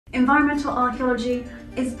Environmental archaeology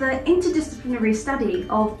is the interdisciplinary study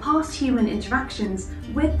of past human interactions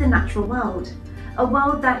with the natural world, a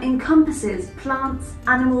world that encompasses plants,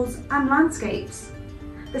 animals and landscapes.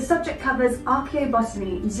 The subject covers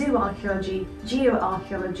archaeobotany, zooarchaeology,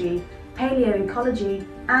 geoarchaeology, palaecology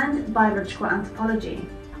and biological anthropology.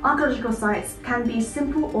 Archaeological sites can be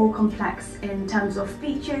simple or complex in terms of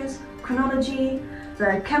features, chronology,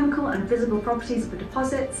 the chemical and physical properties of the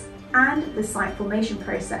deposits, and the site formation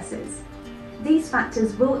processes. These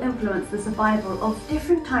factors will influence the survival of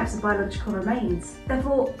different types of biological remains.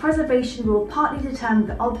 Therefore, preservation will partly determine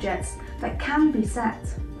the objects that can be set.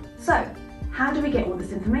 So, how do we get all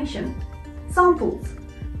this information? Samples.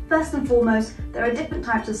 First and foremost, there are different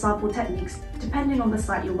types of sample techniques depending on the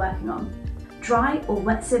site you're working on. Dry or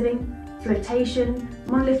wet sieving, flotation,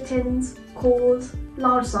 monolith tins, cores,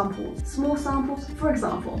 large samples, small samples, for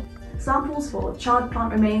example. Samples for charred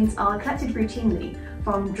plant remains are collected routinely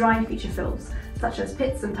from dry feature fields, such as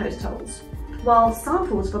pits and post holes, while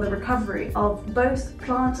samples for the recovery of both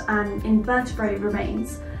plant and invertebrate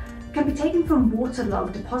remains can be taken from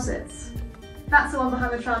waterlogged deposits. That's the one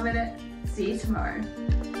behind the trial minute. See you tomorrow.